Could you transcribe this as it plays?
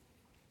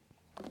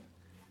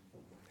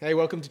Hey,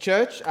 welcome to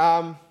church.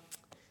 If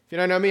you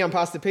don't know me, I'm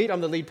Pastor Pete.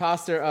 I'm the lead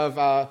pastor of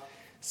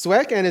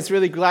SWEC, and it's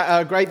really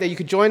great that you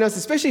could join us,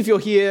 especially if you're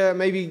here,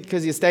 maybe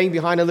because you're staying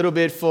behind a little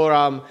bit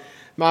for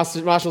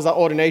Marshall's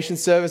ordination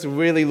service. We're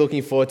really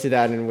looking forward to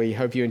that, and we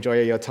hope you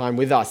enjoy your time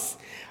with us.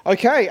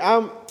 Okay,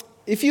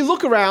 if you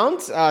look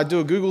around,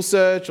 do a Google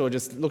search or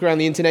just look around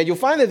the internet, you'll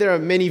find that there are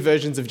many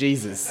versions of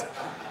Jesus.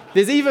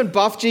 There's even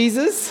buff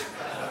Jesus.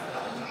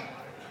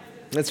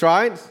 That's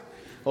right.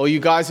 All you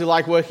guys who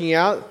like working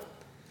out.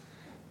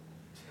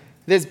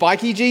 There's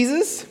bikey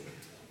Jesus.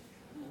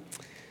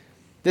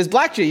 There's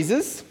black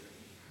Jesus.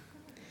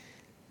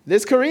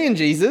 There's Korean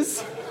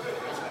Jesus.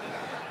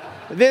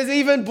 There's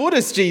even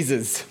Buddhist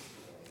Jesus.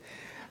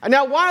 And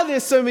now, why are there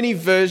so many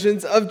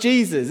versions of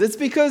Jesus? It's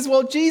because,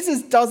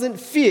 Jesus doesn't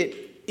fit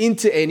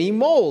into any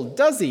mold,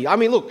 does he? I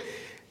mean, look,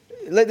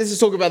 let's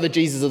just talk about the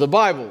Jesus of the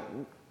Bible.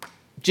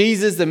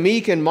 Jesus, the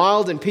meek and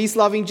mild and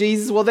peace-loving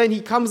Jesus, then he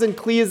comes and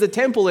clears the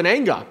temple in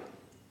anger.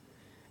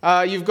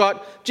 You've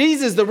got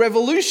Jesus, the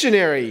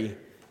revolutionary,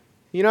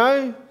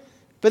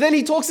 but then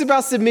he talks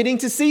about submitting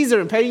to Caesar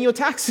and paying your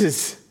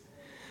taxes.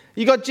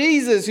 You got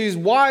Jesus, who's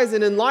wise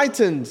and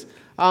enlightened,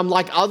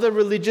 like other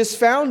religious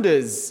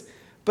founders.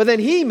 But then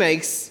he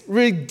makes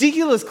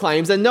ridiculous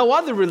claims that no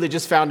other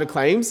religious founder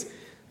claims,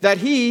 that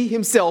he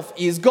himself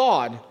is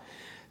God.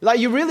 Like,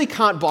 you really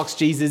can't box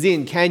Jesus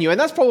in, can you? And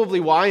that's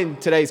probably why in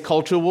today's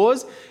culture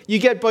wars, you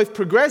get both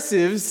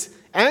progressives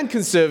and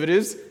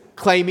conservatives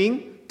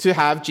claiming to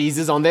have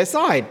Jesus on their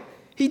side.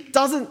 He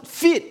doesn't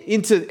fit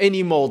into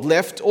any mold,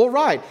 left or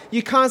right.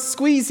 You can't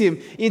squeeze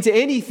him into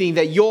anything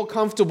that you're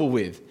comfortable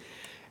with.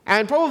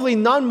 And probably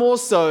none more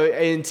so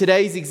in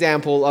today's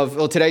example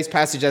or today's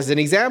passage as an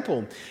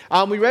example.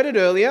 We read it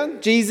earlier.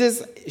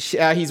 Jesus,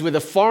 he's with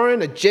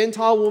a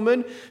Gentile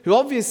woman who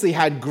obviously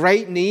had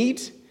great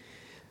need.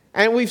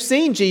 And we've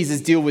seen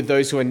Jesus deal with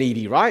those who are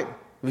needy, right?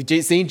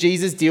 We've seen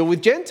Jesus deal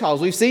with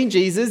Gentiles. We've seen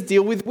Jesus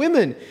deal with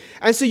women.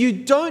 And so you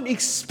don't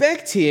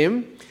expect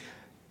him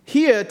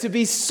here to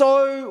be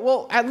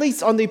so, at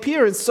least on the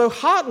appearance, so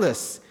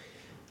heartless,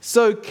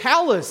 so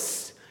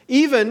callous,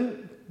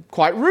 even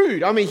quite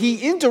rude. I mean,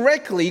 he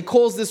indirectly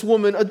calls this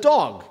woman a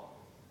dog.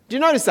 Do you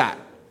notice that?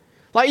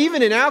 Like,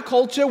 even in our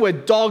culture where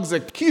dogs are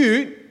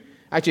cute,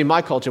 actually in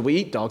my culture we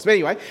eat dogs, but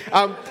anyway,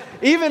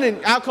 even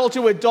in our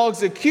culture where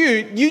dogs are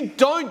cute, you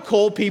don't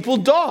call people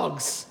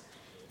dogs.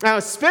 Now,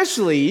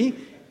 especially,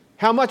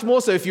 how much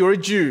more so if you're a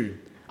Jew?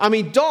 I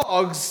mean,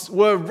 dogs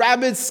were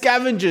rabid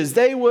scavengers.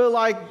 They were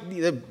like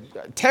a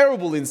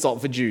terrible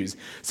insult for Jews.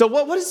 So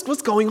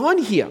what's going on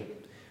here?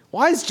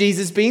 Why is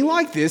Jesus being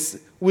like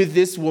this with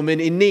this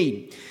woman in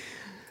need?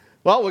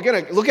 Well, we're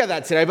going to look at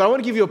that today, but I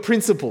want to give you a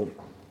principle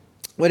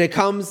when it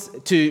comes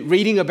to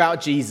reading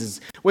about Jesus.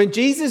 When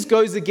Jesus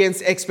goes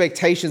against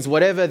expectations,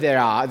 whatever they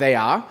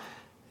are,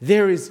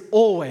 there is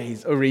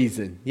always a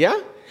reason, yeah?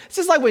 It's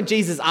just like when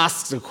Jesus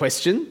asks a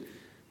question.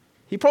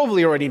 He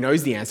probably already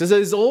knows the answer. So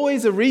there's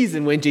always a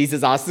reason when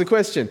Jesus asks a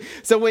question.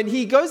 So when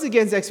he goes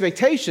against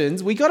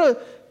expectations, we got to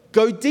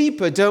go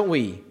deeper, don't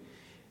we?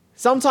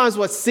 Sometimes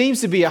what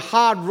seems to be a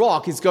hard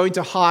rock is going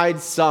to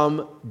hide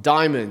some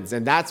diamonds.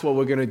 And that's what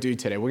we're going to do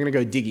today. We're going to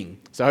go digging.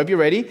 So I hope you're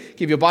ready.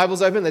 Keep your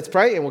Bibles open. Let's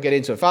pray and we'll get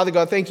into it. Father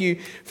God, thank you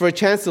for a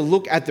chance to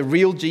look at the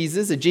real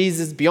Jesus, a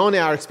Jesus beyond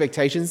our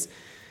expectations.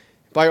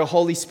 By your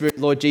Holy Spirit,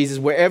 Lord Jesus,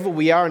 wherever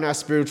we are in our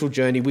spiritual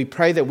journey, we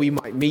pray that we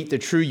might meet the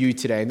true you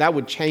today, and that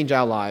would change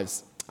our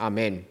lives.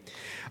 Amen.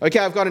 Okay,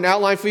 I've got an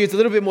outline for you. It's a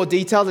little bit more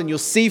detailed, and you'll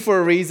see for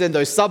a reason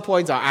those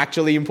subpoints are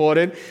actually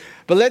important.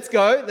 But let's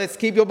go. Let's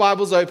keep your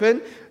Bibles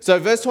open. So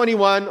verse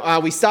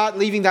 21, we start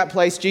leaving that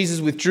place.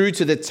 Jesus withdrew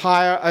to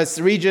the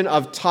region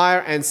of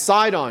Tyre and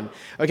Sidon.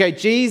 Okay,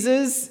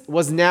 Jesus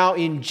was now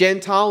in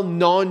Gentile,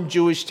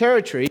 non-Jewish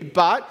territory,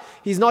 but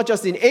he's not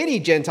just in any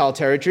Gentile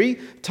territory.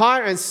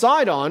 Tyre and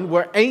Sidon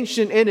were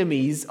ancient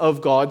enemies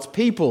of God's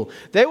people.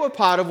 They were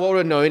part of what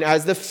were known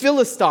as the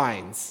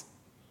Philistines.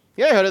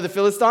 Yeah, heard of the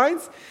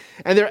Philistines?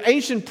 And there are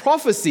ancient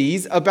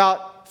prophecies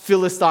about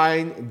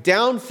Philistine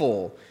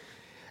downfall.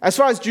 As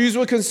far as Jews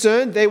were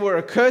concerned, they were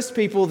a cursed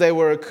people. They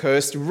were a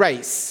cursed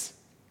race.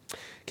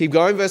 Keep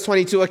going, verse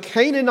 22. A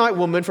Canaanite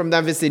woman from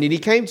that vicinity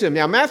came to him.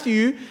 Now,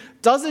 Matthew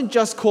doesn't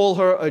just call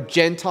her a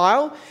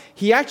Gentile.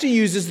 He actually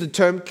uses the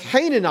term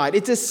Canaanite.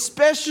 It's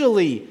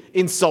especially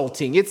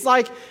insulting. It's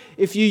like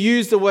if you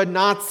use the word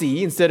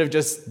Nazi instead of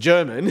just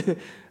German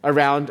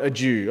around a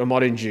Jew, a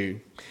modern Jew.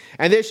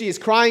 And there she is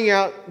crying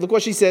out. Look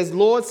what she says.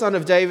 Lord, Son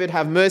of David,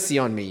 have mercy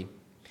on me.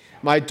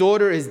 My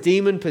daughter is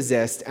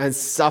demon-possessed and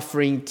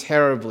suffering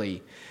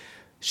terribly.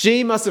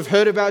 She must have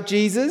heard about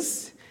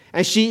Jesus,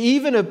 and she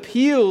even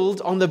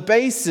appealed on the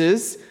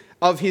basis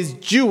of his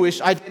Jewish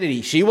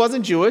identity. She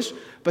wasn't Jewish,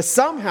 but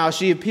somehow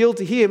she appealed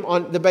to him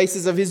on the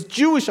basis of his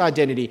Jewish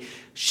identity.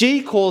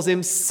 She calls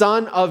him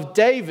Son of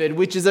David,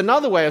 which is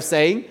another way of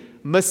saying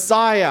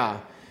Messiah.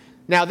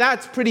 Now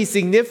that's pretty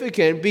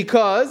significant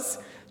because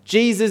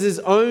Jesus'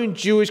 own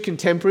Jewish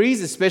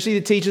contemporaries, especially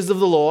the teachers of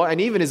the law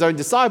and even his own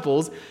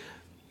disciples,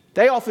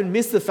 they often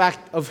miss the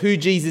fact of who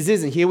Jesus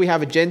is. And here we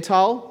have a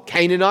Gentile,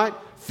 Canaanite,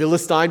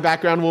 Philistine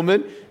background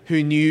woman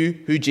who knew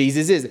who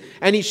Jesus is.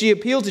 And she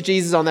appealed to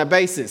Jesus on that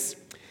basis.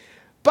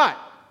 But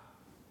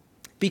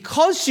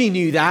because she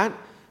knew that,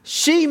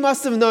 she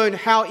must have known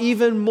how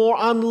even more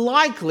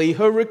unlikely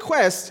her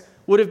request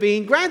would have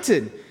been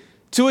granted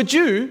to a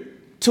Jew,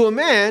 to a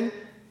man,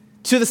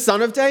 to the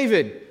son of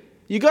David.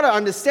 You got to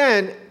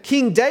understand,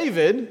 King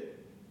David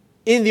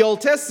in the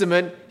Old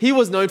Testament, he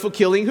was known for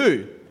killing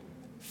who?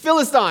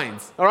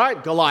 Philistines. All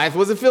right, Goliath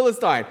was a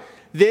Philistine.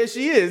 There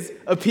she is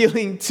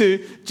appealing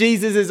to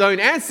Jesus' own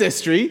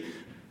ancestry,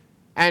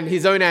 and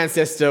his own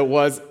ancestor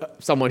was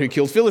someone who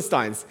killed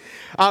Philistines.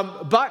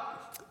 But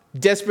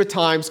desperate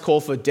times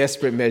call for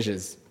desperate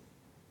measures.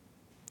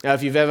 Now,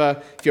 if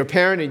you're a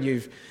parent and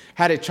you've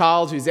had a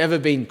child who's ever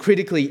been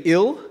critically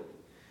ill,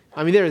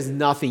 I mean, there is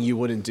nothing you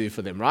wouldn't do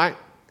for them, right?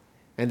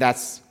 And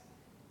that's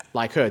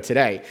like her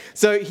today.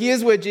 So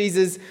here's where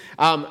Jesus,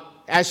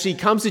 as she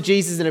comes to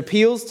Jesus and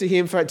appeals to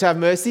him to have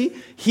mercy,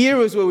 here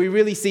is where we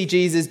really see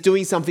Jesus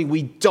doing something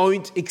we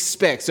don't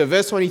expect. So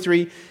verse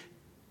 23,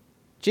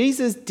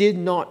 Jesus did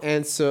not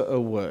answer a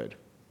word.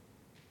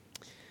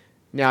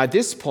 Now, at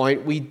this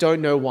point, we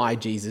don't know why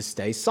Jesus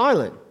stays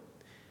silent.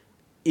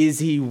 Is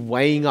he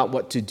weighing up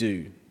what to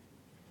do?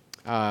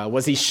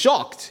 Was he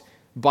shocked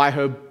by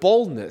her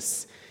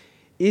boldness?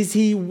 Is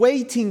he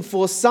waiting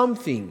for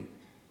something?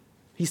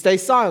 He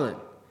stays silent.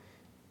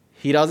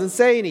 He doesn't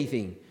say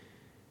anything.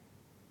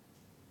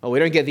 We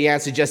don't get the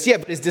answer just yet,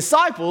 but his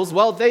disciples,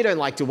 well, they don't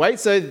like to wait,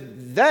 so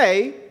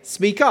they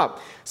speak up.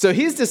 So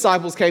his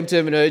disciples came to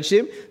him and urged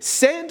him,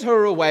 "Send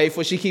her away,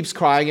 for she keeps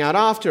crying out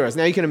after us."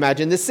 Now you can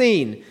imagine the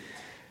scene.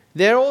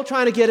 They're all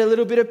trying to get a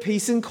little bit of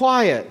peace and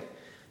quiet.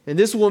 And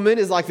this woman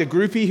is like the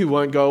groupie who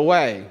won't go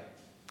away.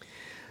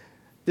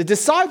 The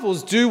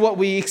disciples do what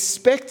we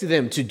expect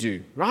them to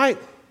do, right?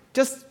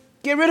 Just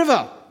get rid of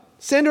her.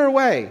 Send her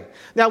away.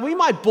 Now, we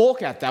might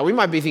balk at that. We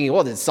might be thinking,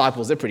 well, the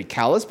disciples, they're pretty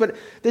callous. But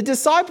the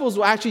disciples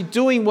were actually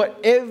doing what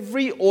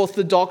every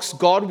Orthodox,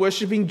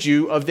 God-worshipping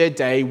Jew of their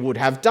day would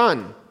have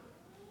done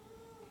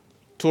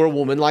to a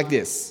woman like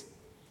this.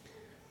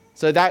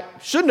 So that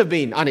shouldn't have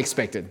been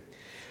unexpected.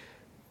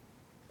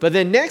 But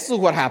then next,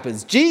 look what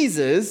happens.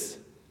 Jesus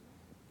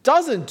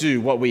doesn't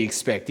do what we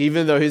expect,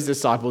 even though his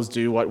disciples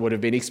do what would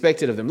have been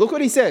expected of them. Look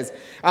what he says.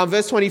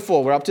 Verse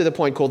 24, we're up to the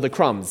point called the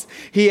crumbs.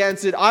 He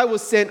answered, "I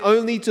was sent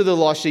only to the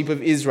lost sheep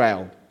of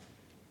Israel."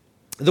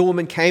 The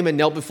woman came and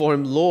knelt before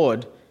him.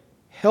 "Lord,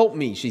 help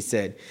me," she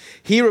said.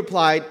 He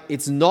replied,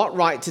 "It's not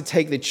right to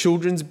take the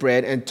children's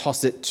bread and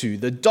toss it to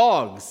the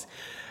dogs."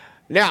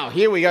 Now,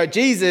 here we go.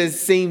 Jesus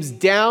seems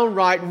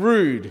downright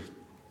rude.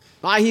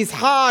 He's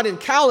hard and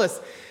callous.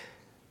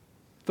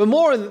 But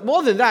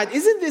more than that,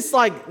 isn't this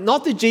like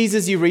not the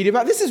Jesus you read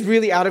about? This is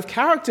really out of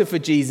character for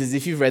Jesus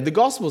if you've read the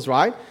Gospels,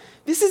 right?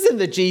 This isn't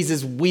the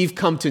Jesus we've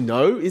come to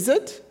know, is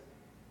it?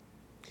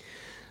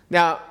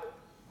 Now,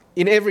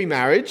 in every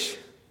marriage,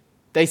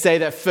 they say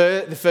that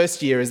the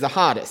first year is the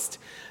hardest.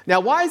 Now,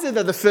 why is it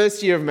that the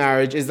first year of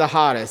marriage is the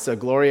hardest? So,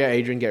 Gloria,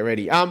 Adrian, get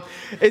ready.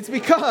 It's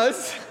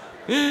because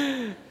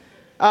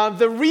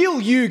the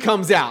real you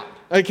comes out,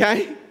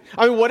 okay?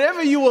 I mean,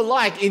 whatever you were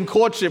like in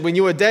courtship when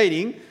you were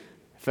dating,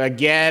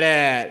 forget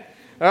it.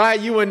 All right,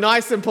 you were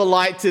nice and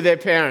polite to their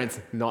parents.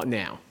 Not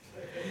now.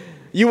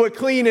 You were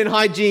clean and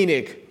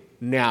hygienic.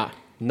 Now,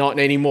 not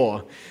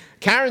anymore.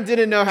 Karen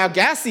didn't know how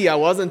gassy I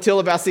was until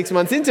about 6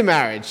 months into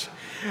marriage.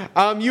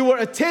 You were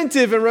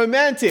attentive and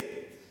romantic.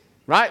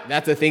 Right?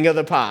 That's a thing of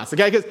the past.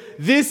 Okay, because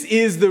this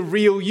is the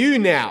real you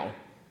now.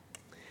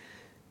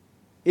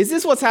 Is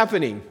this what's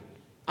happening?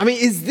 I mean,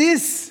 is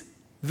this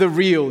the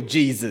real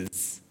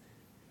Jesus?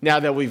 Now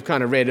that we've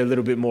kind of read a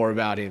little bit more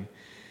about him.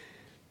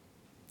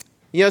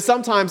 You know,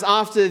 sometimes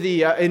after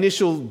the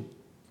initial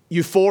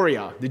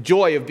euphoria, the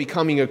joy of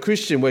becoming a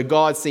Christian, where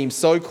God seems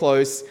so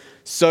close,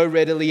 so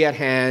readily at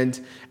hand,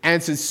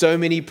 answers so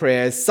many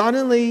prayers,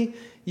 suddenly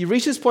you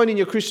reach this point in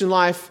your Christian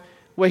life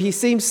where he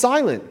seems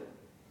silent.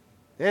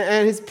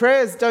 And his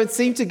prayers don't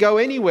seem to go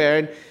anywhere,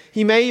 and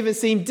he may even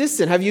seem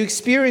distant. Have you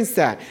experienced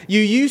that? You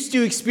used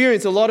to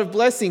experience a lot of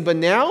blessing, but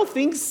now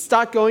things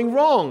start going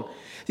wrong.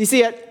 You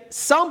see, at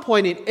some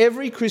point in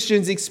every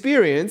Christian's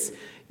experience,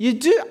 you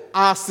do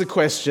ask the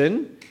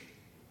question,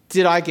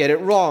 did I get it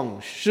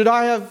wrong? Should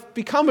I have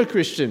become a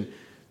Christian?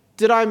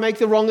 Did I make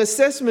the wrong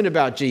assessment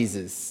about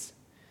Jesus?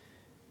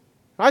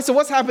 All right, so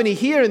what's happening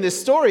here in this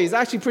story is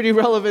actually pretty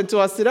relevant to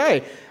us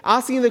today.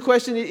 Asking the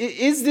question,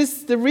 is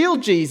this the real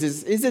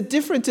Jesus? Is it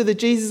different to the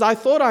Jesus I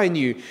thought I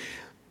knew?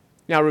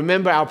 Now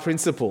remember our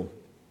principle.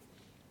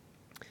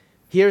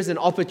 Here is an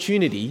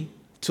opportunity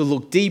to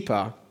look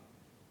deeper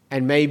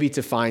and maybe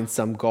to find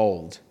some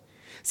gold.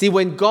 See,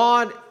 when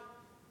God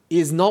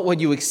is not what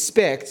you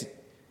expect,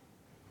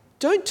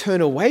 don't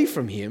turn away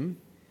from him.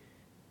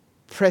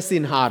 Press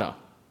in harder.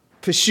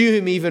 Pursue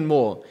him even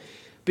more.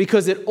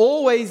 Because it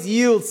always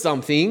yields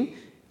something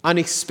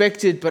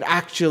unexpected but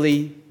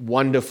actually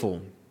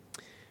wonderful.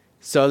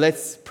 So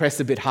let's press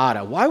a bit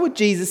harder. Why would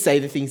Jesus say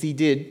the things he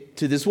did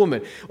to this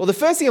woman? Well, the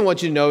first thing I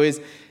want you to know is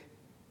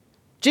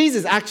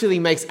Jesus actually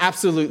makes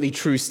absolutely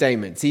true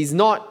statements. He's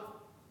not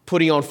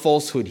putting on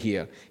falsehood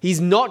here.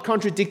 He's not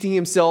contradicting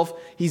himself.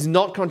 He's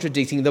not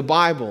contradicting the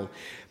Bible.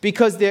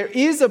 Because there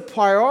is a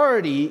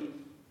priority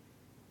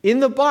in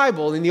the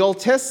Bible, in the Old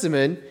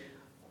Testament,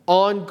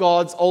 on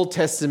God's Old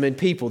Testament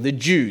people, the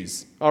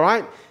Jews. All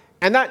right?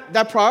 And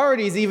that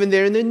priority is even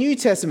there in the New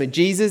Testament.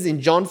 Jesus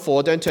in John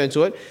 4, don't turn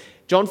to it,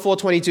 John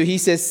 4:22, he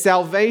says,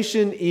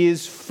 salvation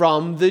is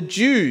from the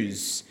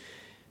Jews.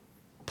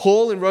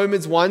 Paul in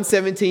Romans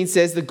 1:17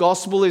 says the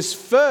gospel is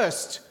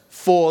first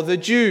for the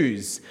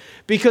Jews.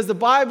 Because the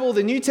Bible,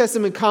 the New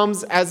Testament,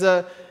 comes as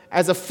a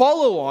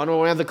follow-on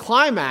or the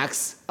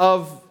climax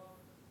of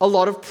a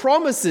lot of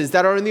promises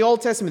that are in the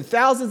Old Testament,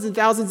 thousands and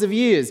thousands of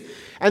years.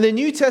 And the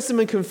New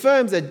Testament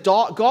confirms that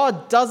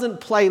God doesn't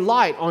play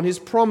light on his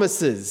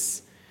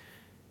promises.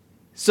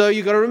 So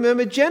you've got to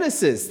remember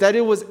Genesis, that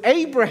it was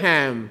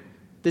Abraham,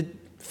 the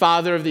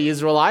father of the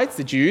Israelites,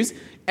 the Jews.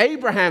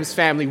 Abraham's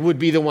family would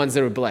be the ones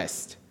that were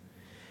blessed.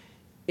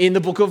 In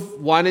the book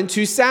of 1 and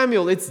 2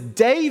 Samuel, it's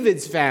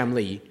David's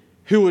family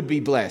who would be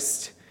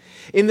blessed.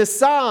 In the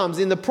Psalms,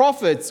 in the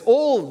prophets,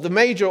 all the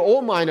major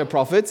or minor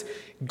prophets,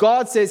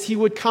 God says he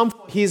would come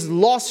for his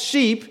lost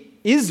sheep,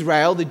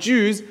 Israel, the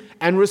Jews,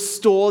 and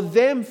restore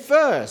them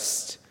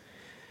first.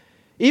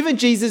 Even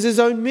Jesus'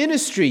 own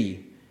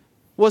ministry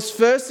was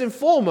first and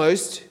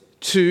foremost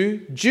to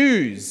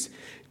Jews.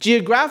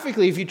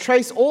 Geographically, if you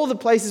trace all the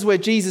places where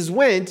Jesus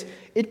went,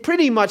 it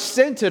pretty much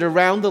centered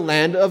around the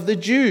land of the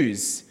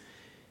Jews.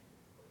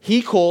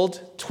 He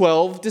called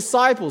 12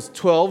 disciples,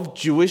 12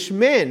 Jewish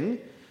men,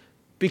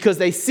 because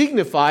they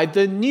signified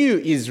the new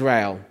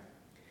Israel.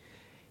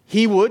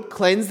 He would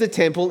cleanse the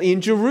temple in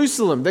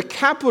Jerusalem, the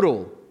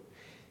capital.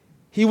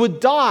 He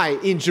would die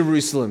in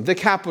Jerusalem, the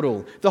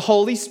capital. The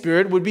Holy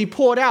Spirit would be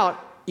poured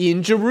out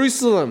in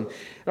Jerusalem.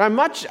 Now,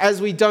 much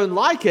as we don't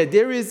like it,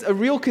 there is a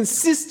real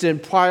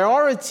consistent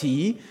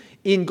priority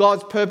in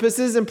God's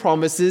purposes and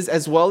promises,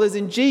 as well as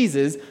in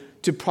Jesus,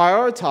 to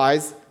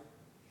prioritize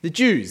the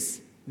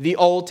Jews, the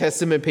Old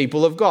Testament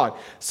people of God.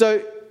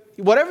 So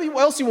whatever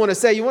else you want to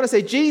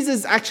say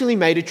Jesus actually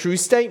made a true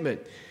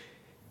statement.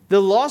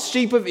 The lost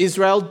sheep of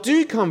Israel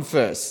do come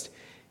first.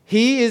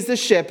 He is the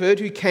shepherd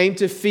who came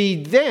to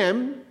feed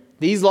them,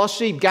 these lost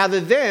sheep, gather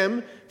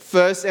them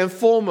first and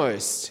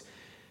foremost.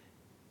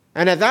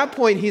 And at that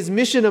point, his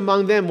mission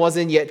among them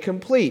wasn't yet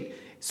complete.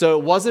 So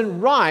it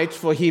wasn't right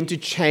for him to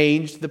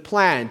change the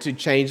plan, to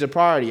change the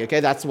priority. Okay,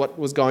 that's what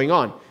was going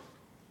on. All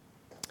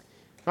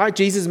right,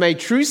 Jesus made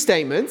true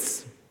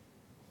statements.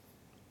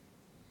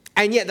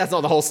 And yet that's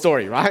not the whole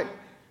story, right?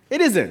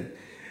 It isn't.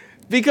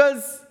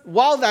 Because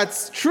while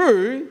that's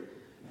true,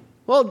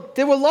 well,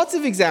 there were lots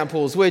of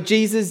examples where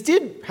Jesus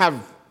did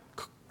have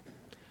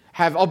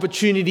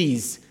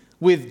opportunities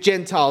with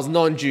Gentiles,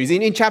 non-Jews.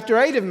 In chapter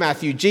 8 of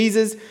Matthew,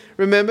 Jesus,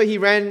 remember, he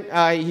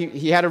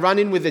had a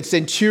run-in with a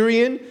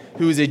centurion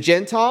who was a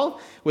Gentile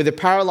with a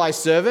paralyzed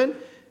servant.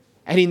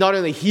 And he not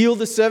only healed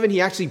the servant,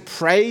 he actually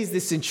praised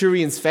this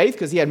centurion's faith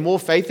because he had more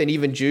faith than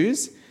even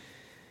Jews.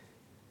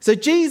 So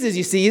Jesus,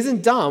 you see,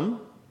 isn't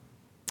dumb.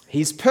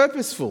 He's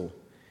purposeful.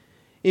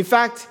 In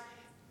fact,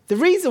 the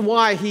reason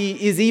why he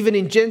is even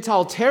in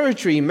Gentile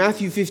territory in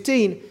Matthew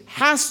 15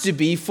 has to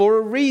be for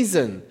a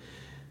reason.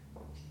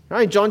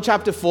 Right, in John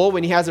chapter 4,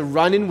 when he has a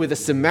run-in with a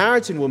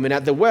Samaritan woman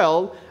at the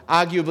well,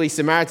 arguably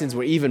Samaritans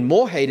were even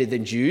more hated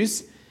than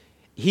Jews,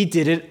 he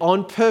did it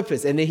on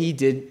purpose, and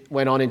then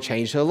went on and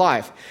changed her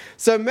life.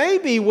 So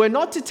maybe we're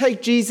not to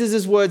take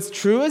Jesus' words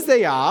true as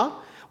they are.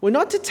 We're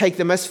not to take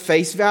them as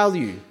face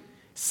value.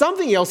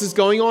 Something else is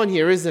going on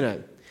here, isn't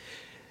it?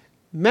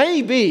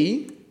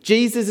 Maybe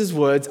Jesus'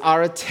 words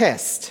are a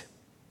test.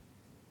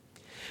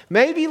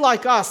 Maybe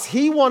like us,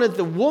 he wanted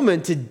the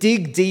woman to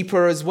dig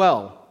deeper as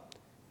well.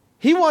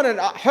 He wanted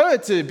her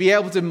to be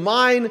able to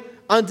mine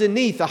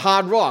underneath a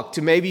hard rock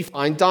to maybe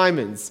find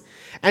diamonds.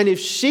 And if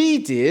she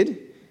did,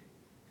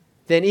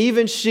 then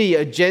even she,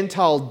 a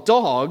Gentile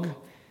dog,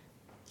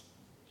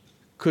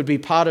 could be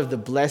part of the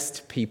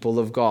blessed people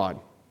of God.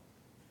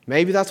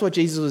 Maybe that's what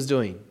Jesus was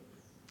doing.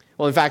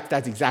 Well, in fact,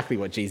 that's exactly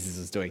what Jesus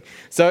was doing.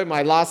 So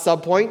my last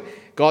subpoint,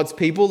 God's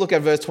people, look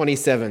at verse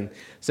 27.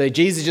 So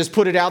Jesus just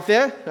put it out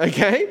there,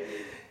 okay?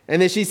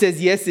 And then she says,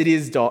 yes, it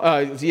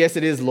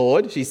is,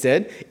 Lord, she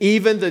said.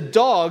 Even the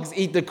dogs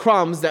eat the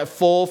crumbs that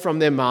fall from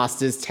their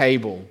master's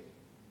table.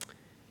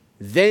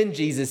 Then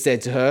Jesus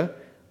said to her,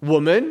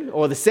 woman,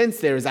 or the sense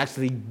there is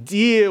actually,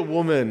 dear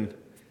woman,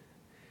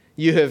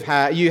 you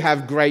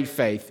have great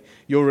faith.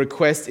 Your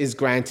request is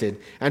granted.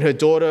 And her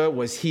daughter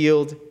was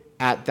healed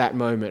at that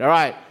moment. All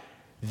right.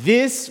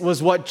 This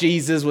was what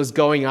Jesus was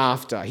going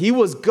after. He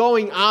was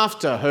going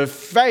after her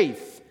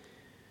faith.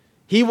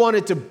 He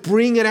wanted to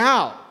bring it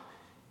out.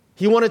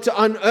 He wanted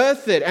to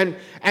unearth it.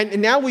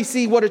 And now we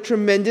see what a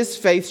tremendous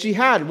faith she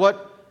had,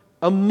 what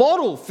a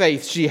model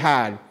faith she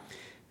had.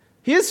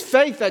 Here's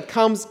faith that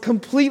comes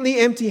completely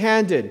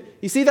empty-handed.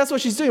 You see, that's what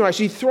she's doing, right?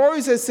 She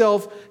throws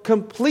herself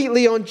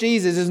completely on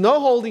Jesus. There's no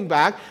holding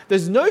back.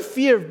 There's no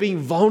fear of being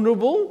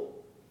vulnerable.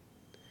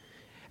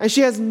 And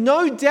she has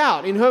no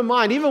doubt in her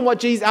mind, even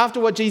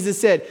after what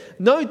Jesus said,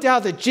 no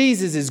doubt that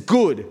Jesus is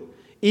good,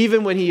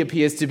 even when he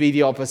appears to be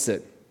the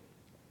opposite.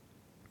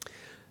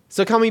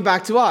 So coming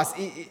back to us,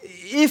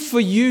 if for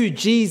you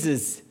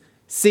Jesus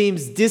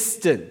seems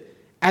distant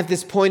at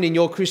this point in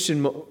your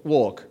Christian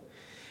walk,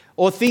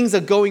 or things are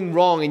going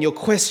wrong and you're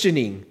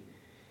questioning,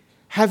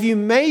 have you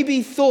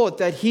maybe thought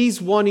that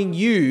he's wanting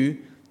you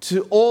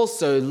to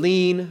also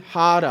lean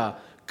harder,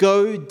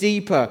 go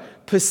deeper,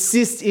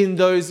 persist in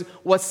those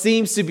what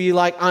seems to be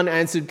like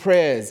unanswered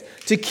prayers,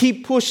 to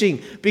keep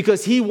pushing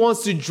because he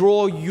wants to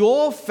draw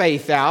your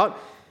faith out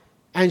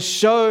and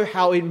show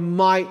how it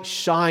might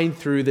shine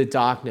through the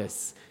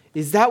darkness?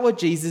 Is that what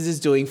Jesus is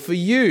doing for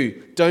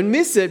you? Don't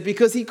miss it,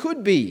 because he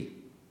could be.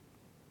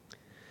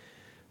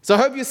 So I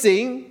hope you're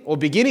seeing, or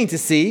beginning to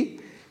see,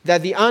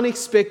 that the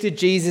unexpected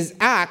Jesus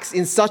acts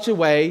in such a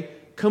way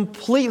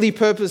completely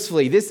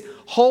purposefully. This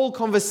whole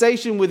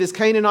conversation with this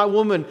Canaanite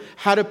woman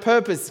had a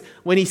purpose.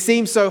 When he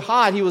seemed so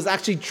hard, he was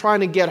actually trying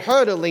to get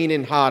her to lean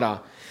in harder.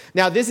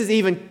 Now, this is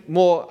even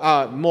more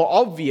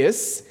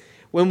obvious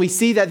when we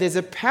see that there's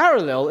a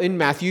parallel in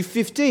Matthew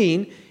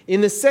 15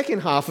 in the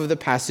second half of the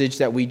passage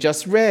that we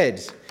just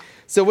read.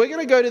 So we're going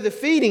to go to the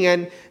feeding,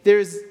 and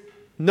there's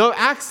no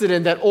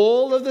accident that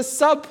all of the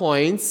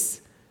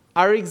subpoints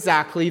are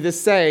exactly the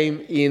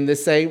same in the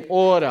same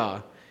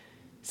order.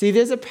 See,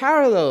 there's a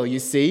parallel, you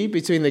see,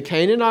 between the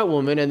Canaanite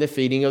woman and the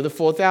feeding of the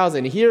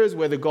 4,000. Here is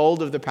where the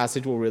gold of the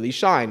passage will really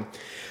shine.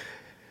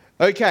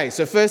 Okay,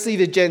 so firstly,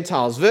 the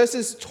Gentiles.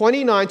 Verses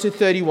 29 to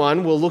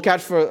 31 we'll look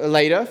at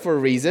later for a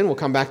reason. We'll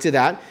come back to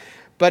that.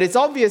 But it's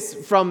obvious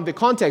from the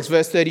context,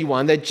 verse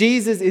 31, that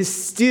Jesus is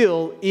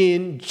still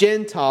in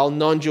Gentile,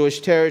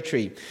 non-Jewish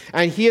territory.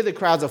 And here the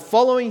crowds are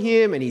following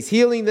him and he's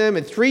healing them.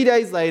 And 3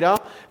 days later,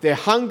 they're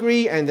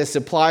hungry and their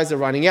supplies are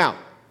running out.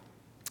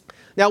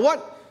 Now,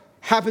 what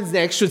happens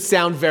next should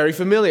sound very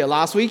familiar.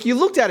 Last week, you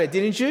looked at it,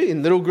 didn't you,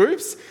 in little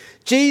groups?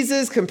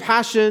 Jesus'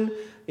 compassion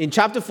in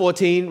chapter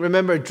 14,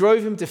 remember,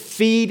 drove him to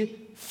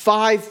feed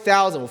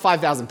 5,000, well,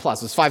 5,000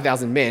 plus. It was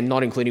 5,000 men,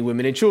 not including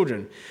women and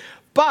children.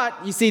 But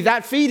you see,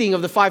 that feeding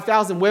of the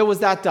 5,000, where was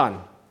that done?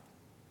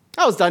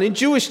 That was done in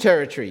Jewish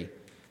territory.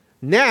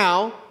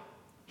 Now,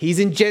 he's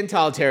in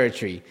Gentile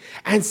territory.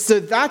 And so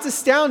that's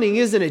astounding,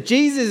 isn't it?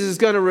 Jesus is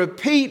going to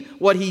repeat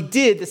what he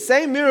did, the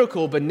same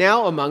miracle, but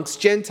now amongst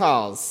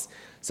Gentiles.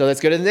 So let's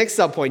go to the next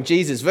subpoint,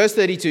 Jesus. Verse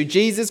 32,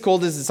 Jesus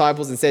called his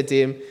disciples and said to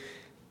him,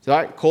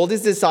 called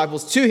his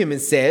disciples to him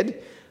and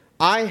said,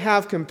 I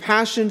have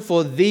compassion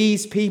for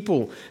these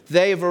people.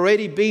 They have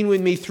already been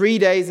with me 3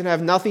 days and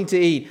have nothing to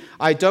eat.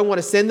 I don't want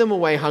to send them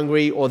away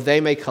hungry, or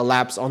they may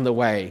collapse on the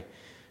way.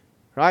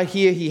 Right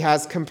here, he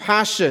has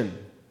compassion.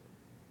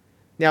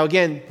 Now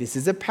again, this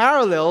is a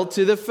parallel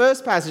to the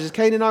first passage, the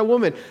Canaanite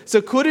woman. So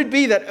could it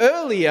be that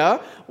earlier,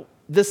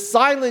 the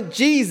silent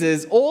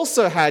Jesus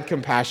also had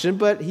compassion,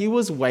 but he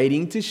was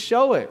waiting to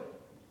show it?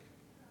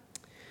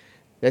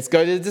 Let's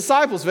go to the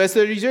disciples. Verse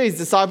 33, his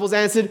disciples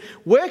answered,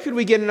 where could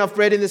we get enough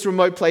bread in this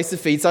remote place to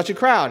feed such a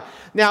crowd?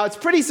 Now, it's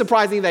pretty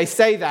surprising they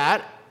say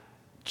that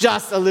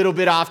just a little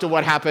bit after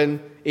what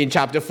happened in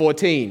chapter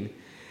 14.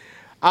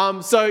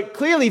 So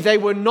clearly they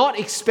were not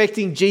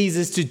expecting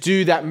Jesus to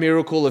do that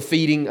miracle of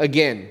feeding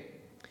again.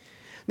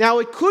 Now,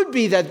 it could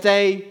be that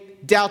they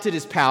doubted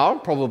his power,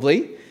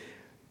 probably,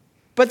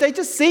 but they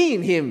just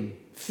seen him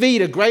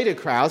feed a greater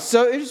crowd.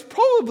 So it was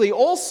probably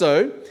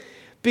also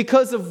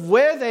because of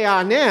where they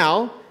are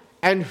now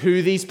and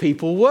who these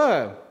people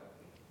were.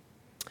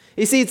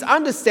 You see, it's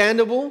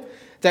understandable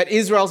that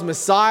Israel's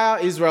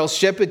Messiah, Israel's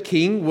shepherd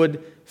king,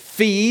 would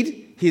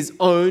feed his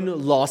own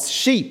lost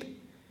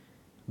sheep.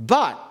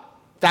 But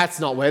that's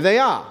not where they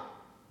are.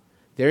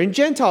 They're in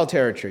Gentile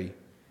territory.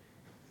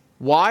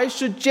 Why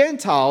should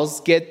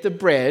Gentiles get the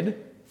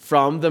bread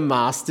from the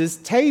master's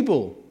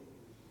table?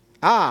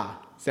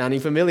 Sounding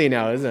familiar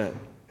now, isn't it?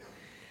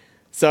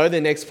 So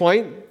the next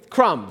point,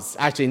 crumbs.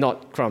 Actually,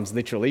 not crumbs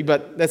literally,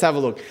 but let's have a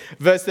look.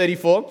 Verse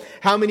 34,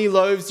 how many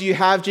loaves do you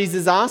have?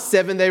 Jesus asked.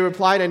 7, they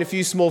replied, and a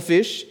few small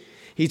fish.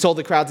 He told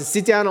the crowd to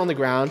sit down on the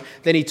ground.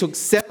 Then he took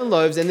 7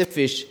 loaves and the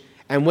fish,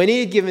 and when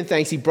he had given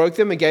thanks, he broke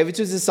them and gave it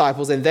to his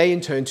disciples, and they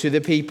in turn to the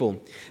people.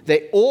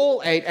 They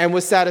all ate and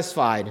were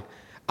satisfied.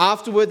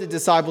 Afterward, the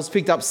disciples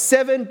picked up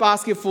 7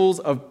 basketfuls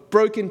of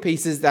broken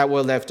pieces that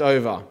were left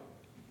over.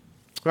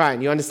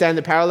 Right, you understand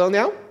the parallel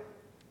now?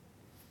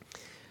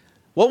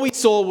 What we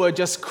saw were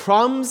just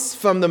crumbs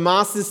from the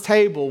master's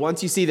table.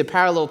 Once you see the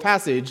parallel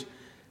passage,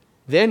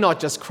 they're not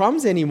just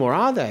crumbs anymore,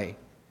 are they?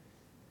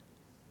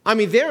 I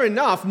mean, they're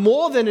enough,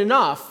 more than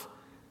enough,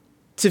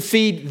 to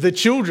feed the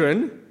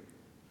children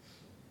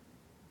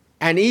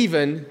and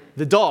even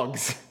the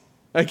dogs,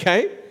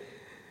 okay?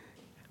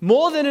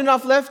 More than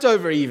enough left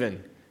over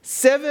even.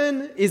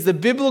 7 is the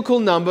biblical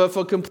number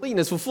for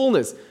completeness, for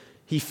fullness.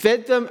 He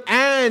fed them,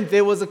 and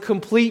there was a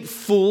complete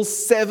full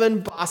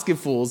 7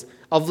 basketfuls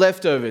of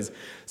leftovers.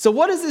 So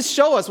what does this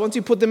show us once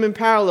you put them in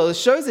parallel? It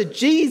shows that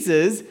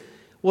Jesus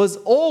was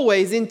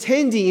always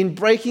intending in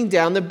breaking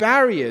down the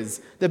barriers,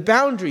 the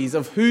boundaries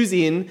of who's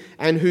in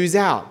and who's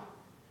out.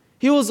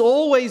 He was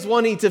always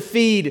wanting to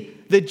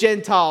feed the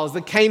Gentiles,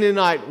 the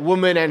Canaanite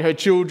woman and her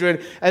children,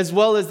 as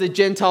well as the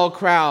Gentile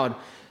crowd.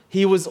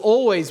 he was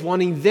always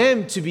wanting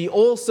them to be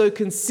also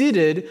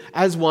considered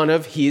as one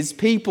of his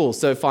people.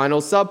 So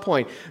final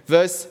subpoint,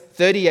 verse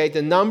 38,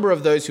 the number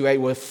of those who ate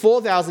were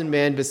 4,000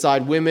 men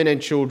beside women and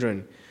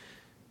children.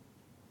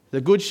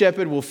 The good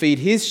shepherd will feed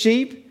his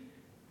sheep,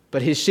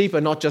 but his sheep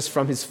are not just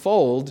from his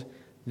fold,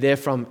 they're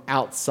from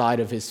outside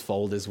of his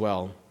fold as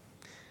well.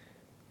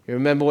 You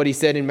remember what he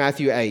said in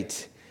Matthew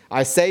 8,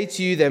 I say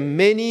to you that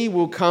many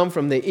will come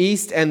from the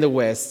east and the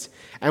west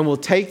and will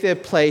take their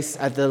place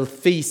at the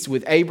feast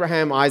with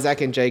Abraham, Isaac,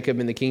 and Jacob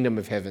in the kingdom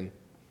of heaven.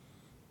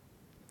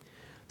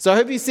 So I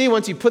hope you see,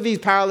 once you put these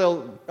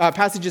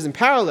passages in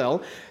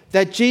parallel,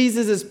 that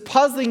Jesus'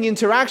 puzzling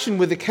interaction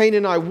with the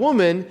Canaanite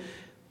woman,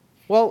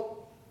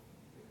 well,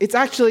 it's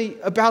actually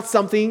about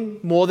something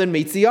more than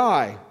meets the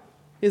eye,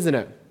 isn't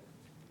it?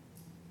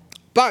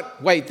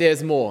 But wait,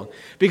 there's more,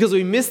 because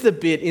we missed the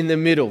bit in the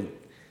middle.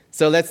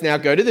 So let's now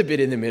go to the bit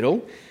in the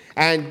middle.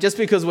 And just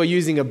because we're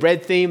using a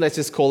bread theme, let's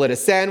just call it a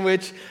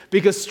sandwich.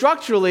 Because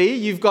structurally,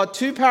 you've got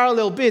two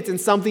parallel bits and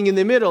something in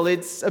the middle.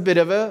 It's a bit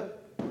of a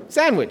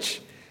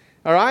sandwich.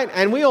 All right?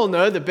 And we all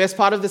know the best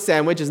part of the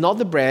sandwich is not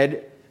the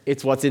bread,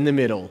 it's what's in the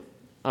middle.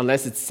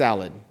 Unless it's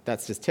salad.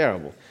 That's just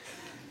terrible.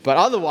 But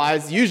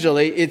otherwise,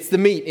 usually, it's the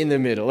meat in the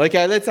middle.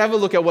 Okay, let's have a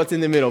look at what's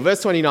in the middle.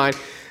 Verse 29.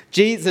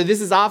 So this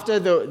is after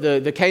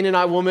the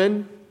Canaanite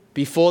woman,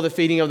 before the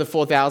feeding of the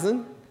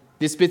 4,000.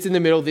 This bit's in the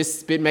middle.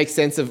 This bit makes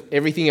sense of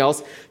everything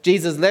else.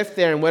 Jesus left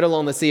there and went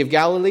along the Sea of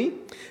Galilee.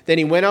 Then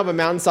he went up a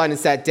mountainside and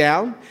sat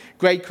down.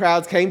 Great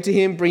crowds came to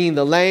him, bringing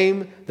the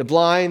lame, the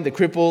blind, the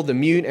crippled, the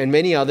mute, and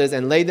many others,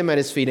 and laid them at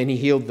his feet, and he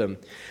healed them.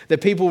 The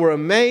people were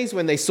amazed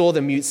when they saw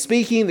the mute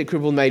speaking, the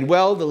crippled made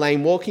well, the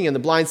lame walking, and the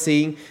blind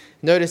seeing.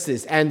 Notice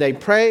this. And they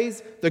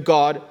praised the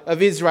God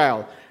of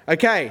Israel.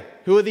 Okay,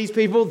 who are these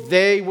people?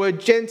 They were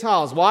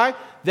Gentiles. Why?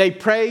 They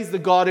praised the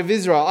God of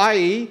Israel,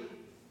 i.e.,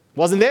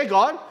 wasn't their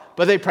God,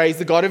 but they praised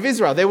the God of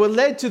Israel. They were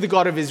led to the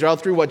God of Israel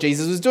through what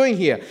Jesus was doing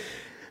here.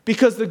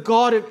 Because the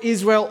God of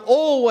Israel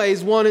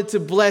always wanted to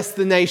bless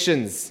the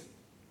nations.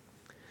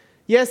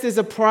 Yes, there's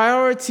a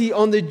priority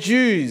on the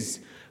Jews,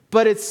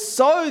 but it's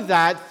so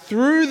that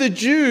through the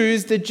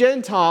Jews, the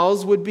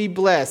Gentiles would be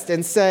blessed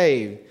and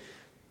saved.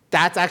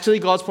 That's actually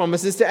God's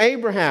promises to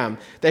Abraham,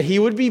 that he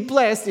would be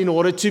blessed in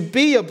order to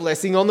be a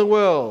blessing on the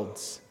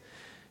world.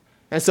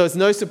 And so it's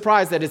no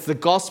surprise that it's the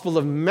Gospel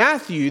of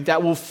Matthew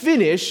that will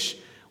finish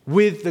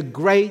with the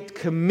Great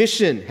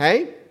Commission,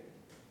 hey?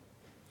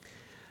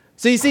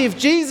 So you see, if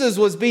Jesus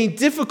was being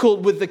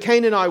difficult with the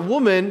Canaanite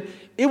woman,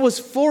 it was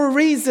for a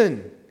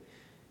reason.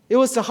 It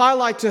was to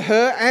highlight to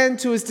her and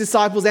to his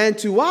disciples and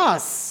to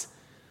us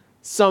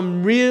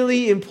some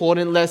really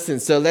important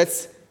lessons. So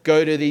let's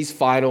go to these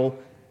final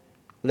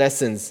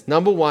lessons.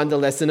 Number one, the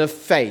lesson of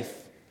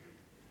faith.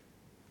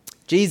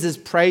 Jesus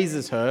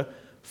praises her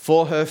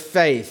for her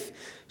faith.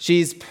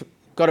 She's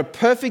got a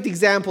perfect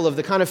example of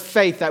the kind of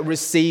faith that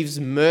receives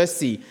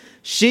mercy.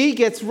 She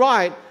gets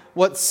right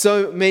what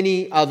so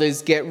many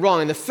others get wrong.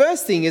 And the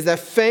first thing is that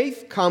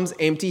faith comes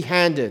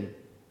empty-handed.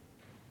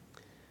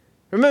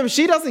 Remember,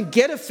 she doesn't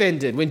get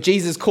offended when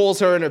Jesus calls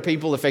her and her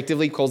people,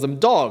 effectively calls them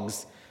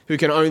dogs who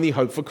can only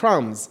hope for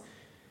crumbs.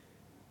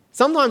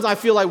 Sometimes I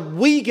feel like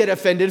we get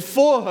offended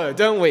for her,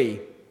 don't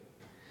we?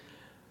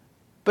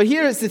 But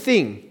here is the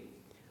thing.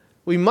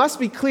 We must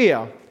be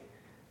clear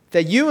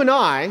that you and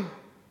I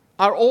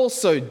are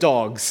also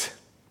dogs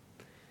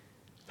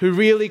who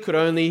really could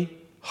only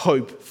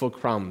hope for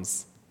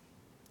crumbs.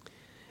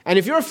 And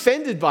if you're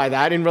offended by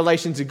that in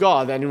relation to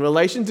God, then in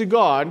relation to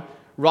God,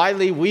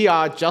 rightly, we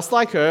are just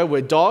like her.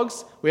 We're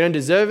dogs. We don't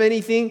deserve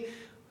anything.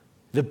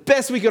 The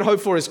best we could hope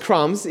for is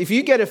crumbs. If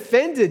you get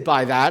offended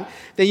by that,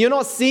 then you're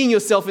not seeing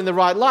yourself in the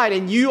right light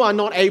and you are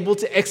not able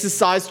to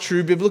exercise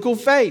true biblical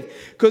faith.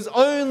 Because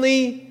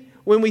only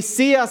when we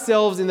see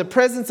ourselves in the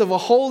presence of a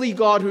holy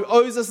God who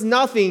owes us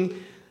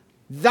nothing,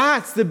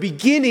 that's the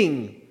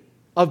beginning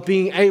of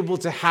being able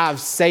to have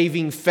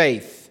saving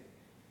faith.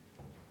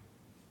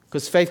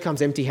 Because faith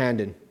comes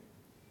empty-handed.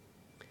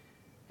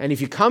 And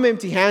if you come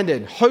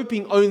empty-handed,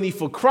 hoping only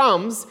for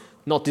crumbs,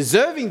 not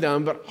deserving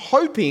them, but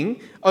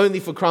hoping only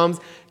for crumbs,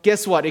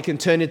 guess what? It can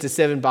turn into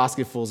 7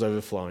 basketfuls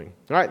overflowing.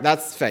 All right,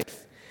 that's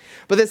faith.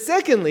 But then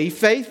secondly,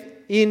 faith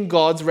in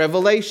God's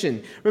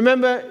revelation.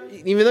 Remember,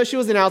 even though she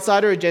was an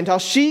outsider, a Gentile,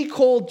 she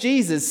called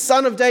Jesus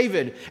Son of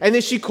David, and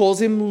then she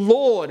calls him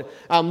Lord.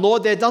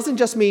 Lord there doesn't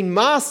just mean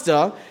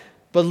master,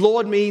 but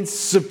Lord means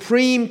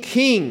supreme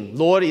king.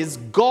 Lord is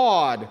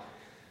God.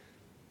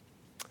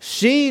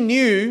 She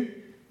knew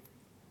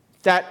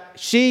that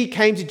she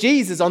came to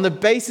Jesus on the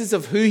basis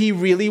of who he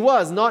really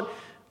was, not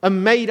a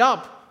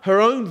made-up, her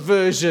own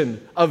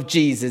version of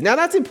Jesus. Now,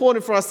 that's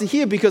important for us to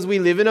hear because we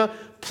live in a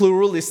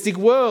pluralistic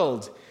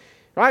world,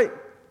 right?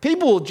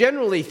 People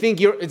generally think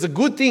it's a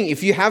good thing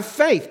if you have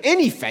faith,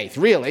 any faith,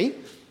 really,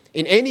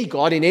 in any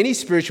God, in any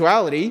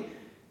spirituality.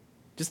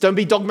 Just don't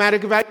be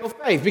dogmatic about your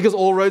faith because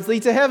all roads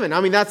lead to heaven.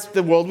 I mean, that's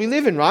the world we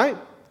live in, right?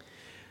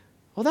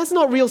 Well, that's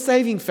not real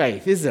saving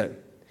faith, is it?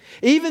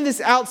 Even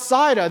this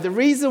outsider, the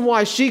reason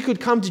why she could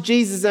come to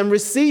Jesus and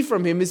receive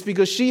from him is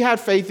because she had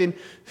faith in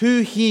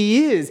who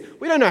he is.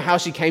 We don't know how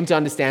she came to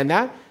understand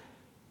that,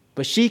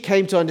 but she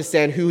came to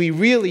understand who he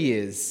really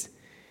is.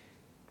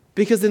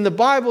 Because in the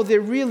Bible,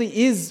 there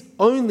really is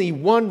only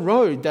one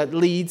road that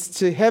leads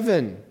to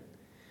heaven.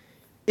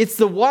 It's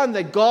the one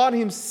that God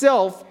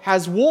himself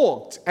has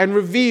walked and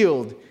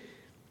revealed.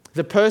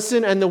 The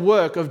person and the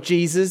work of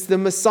Jesus, the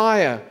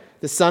Messiah,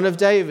 the Son of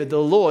David, the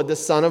Lord, the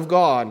Son of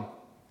God.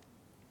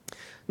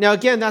 Now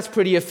again, that's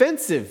pretty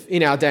offensive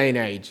in our day and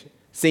age.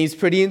 Seems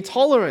pretty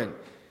intolerant.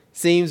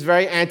 Seems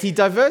very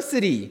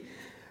anti-diversity.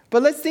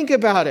 But let's think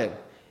about it.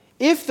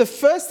 If the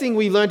first thing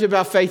we learned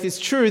about faith is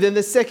true, then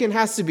the second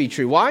has to be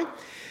true. Why?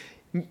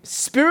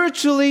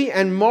 Spiritually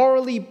and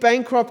morally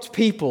bankrupt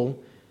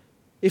people,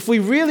 if we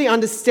really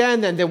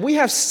understand them, then we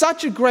have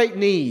such a great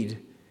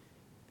need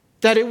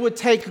that it would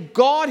take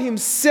God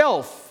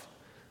himself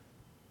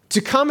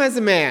to come as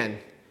a man,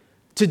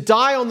 to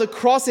die on the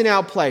cross in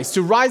our place,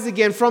 to rise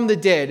again from the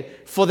dead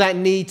for that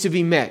need to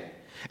be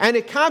met. And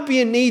it can't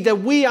be a need that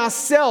we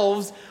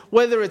ourselves,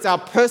 whether it's our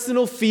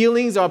personal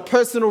feelings, our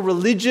personal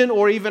religion,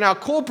 or even our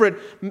corporate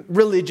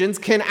religions,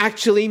 can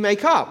actually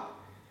make up.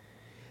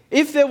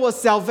 If there was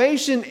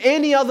salvation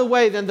any other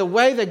way than the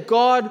way that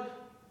God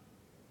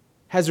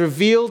has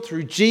revealed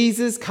through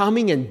Jesus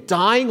coming and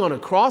dying on a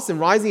cross and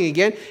rising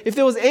again, if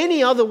there was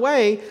any other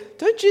way,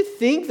 don't you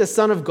think the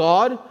Son of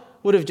God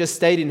would have just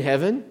stayed in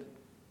heaven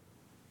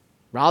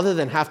rather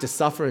than have to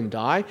suffer and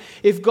die?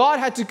 If God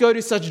had to go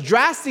to such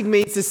drastic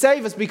means to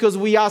save us because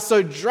we are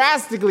so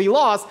drastically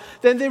lost,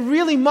 then there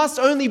really must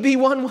only be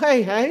one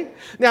way, hey?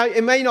 Now,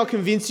 it may not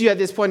convince you at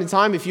this point in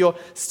time if you're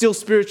still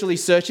spiritually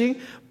searching,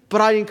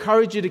 but I'd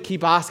encourage you to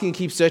keep asking,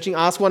 keep searching.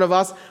 Ask one of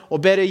us, or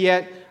better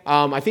yet,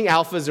 I think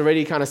Alpha's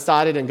already kind of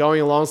started and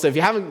going along. So if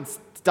you haven't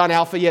done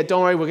Alpha yet,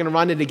 don't worry, we're going to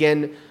run it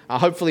again,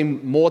 hopefully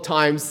more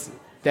times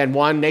than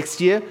one next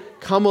year.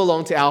 Come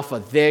along to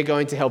Alpha. They're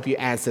going to help you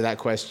answer that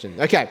question.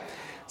 Okay,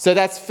 so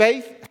that's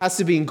faith has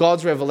to be in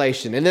God's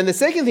revelation. And then the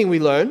second thing we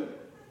learn,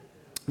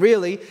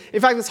 really,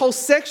 in fact, this whole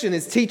section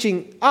is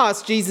teaching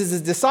us, Jesus'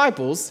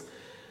 disciples,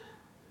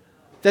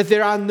 that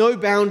there are no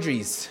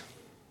boundaries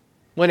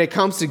when it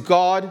comes to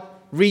God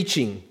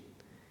reaching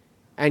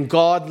and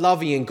God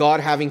loving and God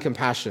having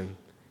compassion.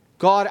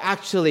 God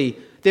actually,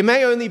 there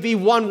may only be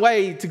one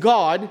way to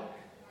God,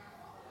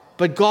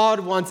 but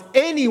God wants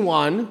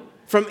anyone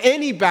from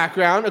any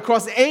background,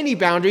 across any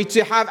boundary,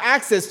 to have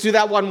access to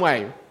that one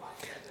way.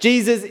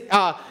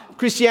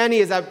 Christianity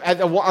is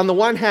on the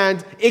one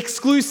hand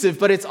exclusive,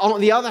 but it's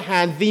on the other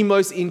hand the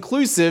most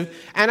inclusive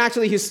and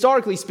actually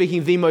historically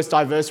speaking the most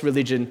diverse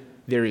religion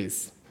there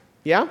is.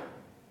 Yeah?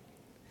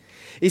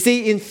 You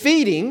see, in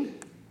feeding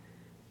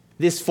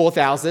this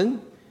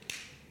 4,000,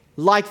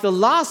 like the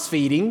last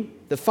feeding,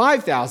 the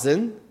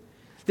 5,000,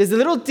 there's a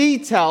little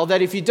detail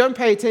that if you don't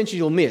pay attention,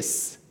 you'll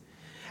miss.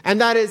 And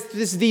that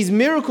is these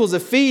miracles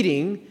of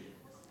feeding,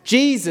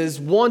 Jesus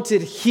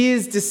wanted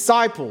his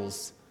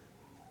disciples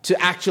to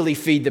actually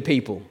feed the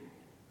people.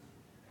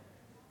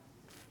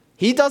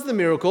 He does the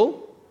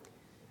miracle,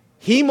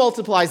 he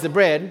multiplies the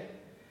bread,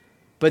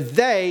 but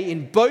they,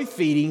 in both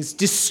feedings,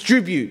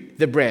 distribute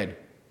the bread.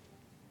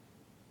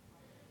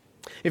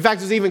 In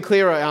fact, it was even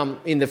clearer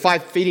in the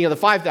feeding of the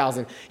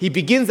 5,000. He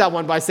begins that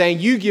one by saying,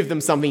 you give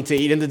them something to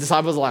eat. And the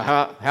disciples are like,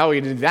 how are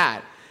we going to do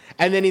that?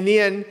 And then in the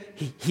end,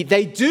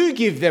 they do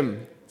give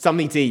them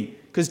something to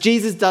eat because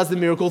Jesus does the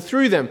miracle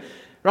through them.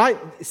 Right?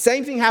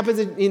 Same thing happens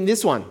in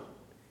this one.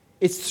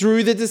 It's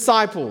through the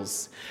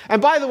disciples.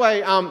 And by the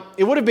way,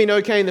 it would have been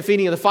okay in the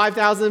feeding of the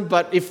 5,000,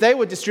 but if they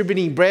were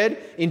distributing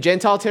bread in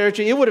Gentile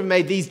territory, it would have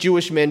made these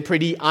Jewish men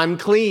pretty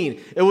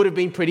unclean. It would have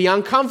been pretty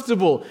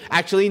uncomfortable,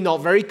 actually not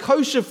very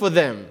kosher for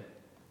them.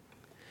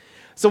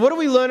 So what do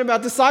we learn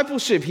about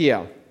discipleship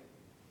here?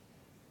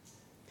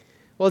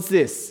 Well, it's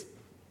this.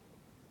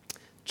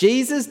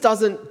 Jesus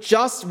doesn't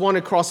just want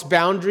to cross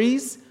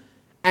boundaries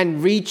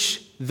and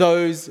reach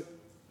those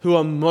who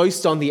are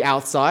most on the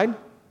outside.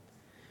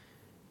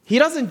 He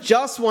doesn't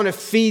just want to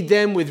feed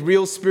them with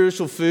real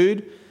spiritual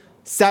food,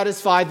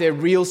 satisfy their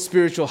real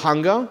spiritual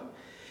hunger.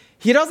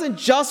 He doesn't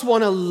just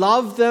want to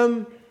love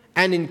them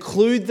and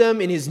include them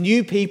in his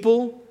new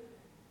people.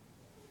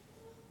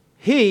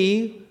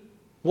 He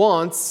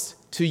wants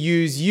to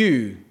use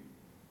you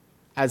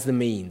as the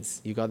means.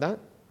 You got that?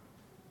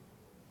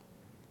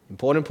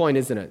 Important point,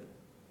 isn't it?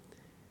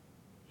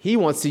 He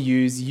wants to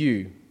use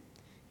you.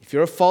 If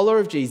you're a follower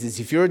of Jesus,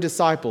 if you're a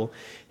disciple,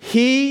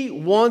 he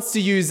wants to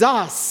use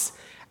us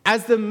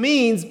as the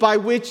means by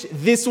which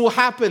this will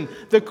happen.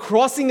 The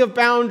crossing of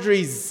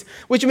boundaries.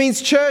 Which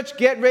means, church,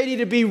 get ready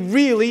to be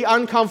really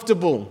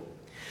uncomfortable.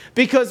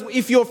 Because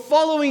if you're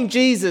following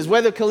Jesus,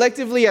 whether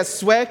collectively as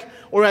SWEC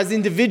or as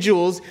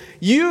individuals,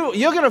 you're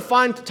going to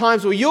find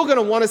times where you're going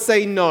to want to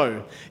say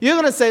no. You're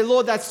going to say,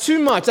 Lord, that's too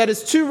much. That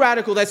is too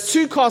radical. That's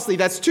too costly.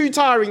 That's too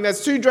tiring.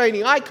 That's too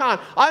draining. I can't.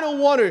 I don't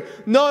want to.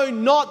 No,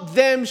 not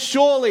them,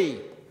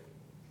 surely.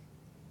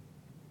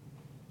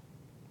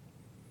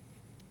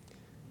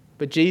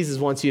 But Jesus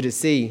wants you to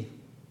see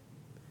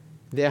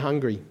they're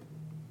hungry.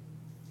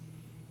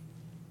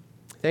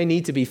 They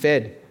need to be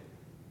fed.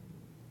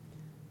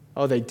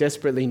 Oh, they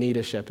desperately need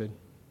a shepherd.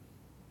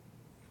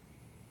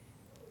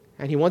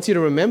 And he wants you to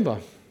remember,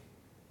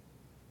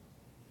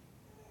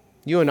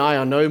 you and I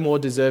are no more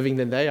deserving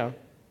than they are,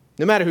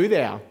 no matter who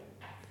they are.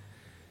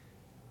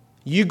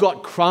 You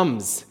got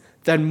crumbs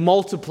that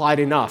multiplied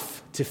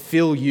enough to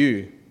fill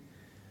you.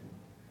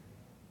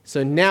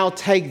 So now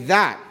take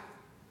that,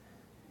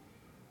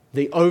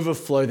 the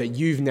overflow that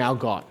you've now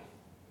got,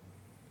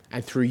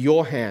 and through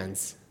your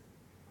hands,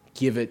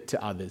 give it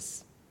to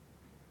others.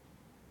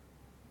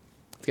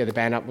 Let's get the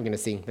band up. We're going to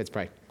sing. Let's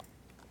pray.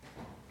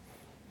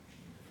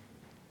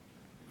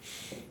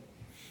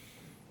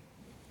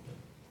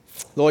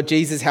 Lord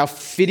Jesus, how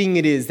fitting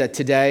it is that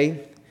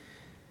today,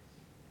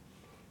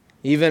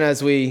 even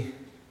as we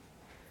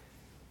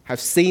have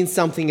seen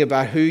something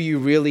about who you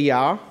really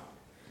are,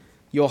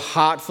 your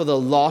heart for the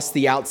lost,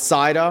 the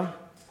outsider,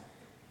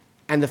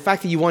 and the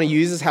fact that you want to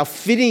use us, how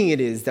fitting it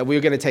is that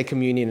we're going to take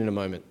communion in a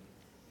moment.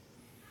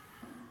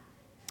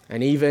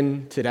 And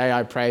even today,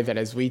 I pray that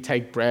as we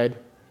take bread,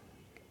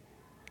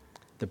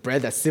 the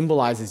bread that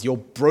symbolizes your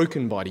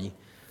broken body,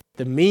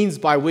 the means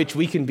by which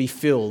we can be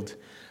filled,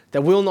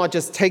 that we'll not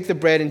just take the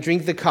bread and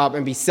drink the cup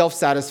and be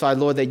self-satisfied,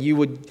 Lord, that you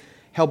would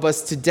help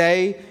us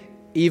today,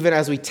 even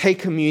as we take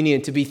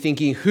communion, to be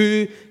thinking,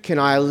 who can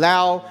I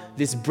allow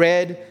this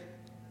bread,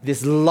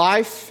 this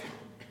life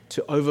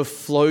to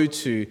overflow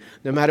to,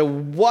 no matter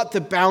what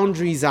the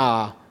boundaries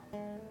are,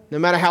 no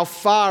matter how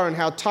far and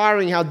how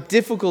tiring, how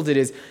difficult it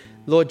is.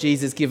 Lord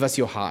Jesus, give us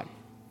your heart.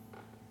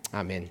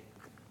 Amen.